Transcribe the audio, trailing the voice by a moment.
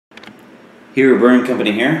Here, Brewing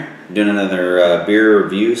Company here, doing another beer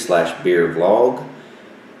review / beer vlog.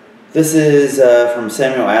 This is from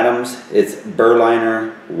Samuel Adams. It's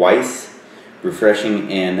Berliner Weisse,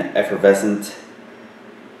 refreshing and effervescent,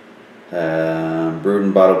 brewed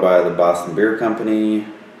and bottled by the Boston Beer Company.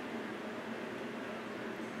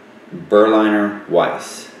 Berliner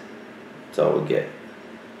Weisse, that's all we get.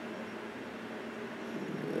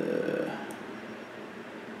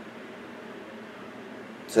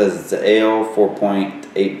 It says it's an ale,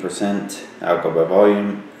 4.8% alcohol by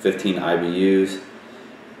volume, 15 IBUs.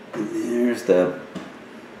 And there's the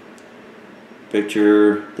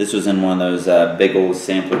picture. This was in one of those big old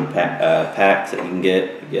sampler packs that you can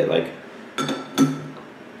get. You get like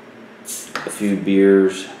a few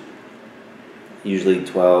beers, usually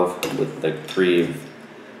 12 with like 3 of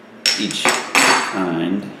each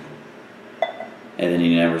kind, and then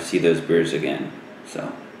you never see those beers again.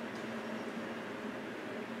 So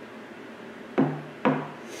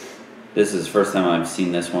this is the first time I've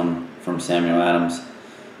seen this one from Samuel Adams,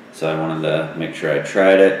 so I wanted to make sure I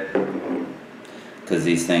tried it, because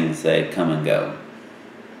these things, they come and go.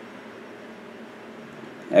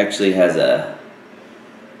 It actually has a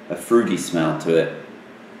fruity smell to it,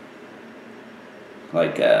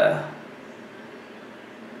 like a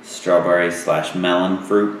strawberry / melon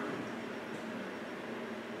fruit.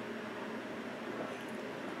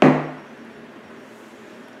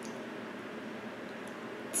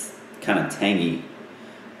 Kind of tangy,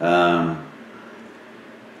 kind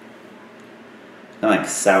of like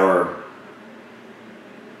sour.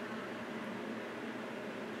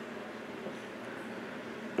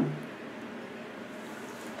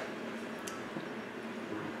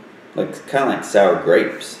 Like kind of like sour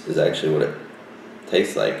grapes is actually what it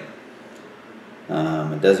tastes like.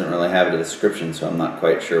 It doesn't really have a description, so I'm not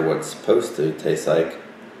quite sure what it's supposed to taste like.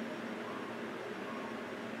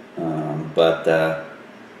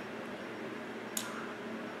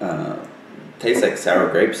 Tastes like sour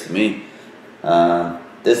grapes to me.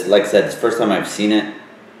 This, like I said, it's the first time I've seen it.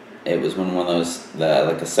 It was one of those,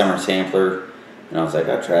 like a summer sampler, and I was like,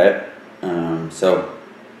 I'll try it. So,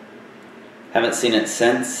 haven't seen it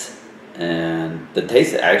since, and the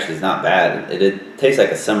taste actually is not bad. It tastes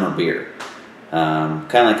like a summer beer.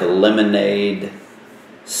 Kind of like a lemonade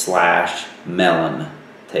 / melon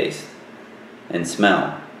taste and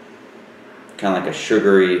smell. Kind of like a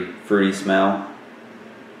sugary, fruity smell.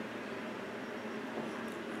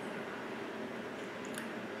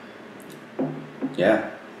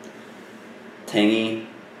 Yeah, tangy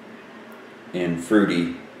and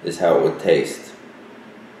fruity is how it would taste.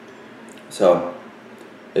 So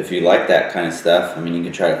if you like that kind of stuff, I mean, you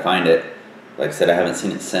can try to find it. Like I said, I haven't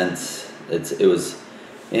seen it since. It was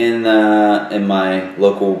in my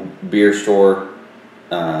local beer store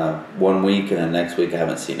 1 week, and then next week I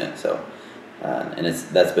haven't seen it. So and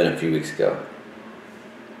that's been a few weeks ago.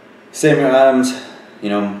 Samuel Adams, you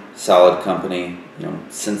know, solid company. You know,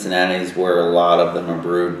 Cincinnati's where a lot of them are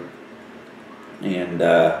brewed. And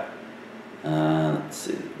let's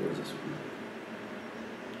see, where's this one?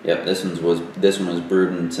 Yep, this one was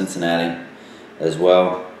brewed in Cincinnati as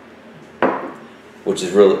well, which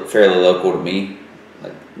is really fairly local to me,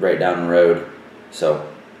 like right down the road. So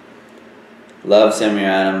love Samuel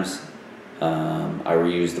Adams. I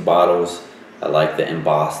reuse the bottles. I like the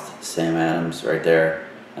embossed Sam Adams right there,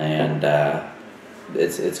 and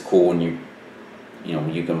it's cool when you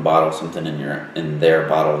can bottle something in their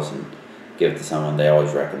bottles and give it to someone. They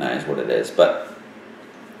always recognize what it is. But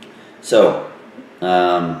so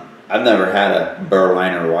I've never had a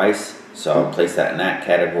Berliner Weisse, so I'll place that in that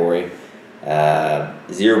category.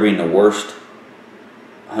 0 being the worst,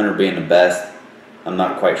 100 being the best. I'm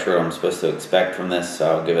not quite sure what I'm supposed to expect from this,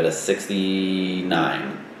 so I'll give it a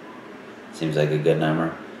 69. Seems like a good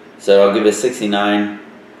number. So I'll give it a 69,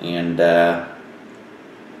 and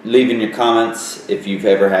leave in your comments if you've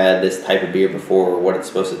ever had this type of beer before, or what it's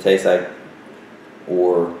supposed to taste like,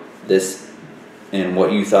 or this, and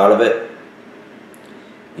what you thought of it,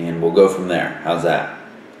 and we'll go from there. How's that?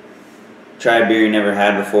 Try a beer you never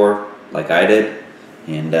had before, like I did,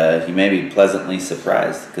 and you may be pleasantly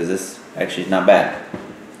surprised, because this actually is not bad.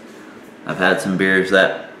 I've had some beers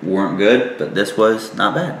that weren't good, but this was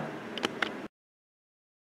not bad.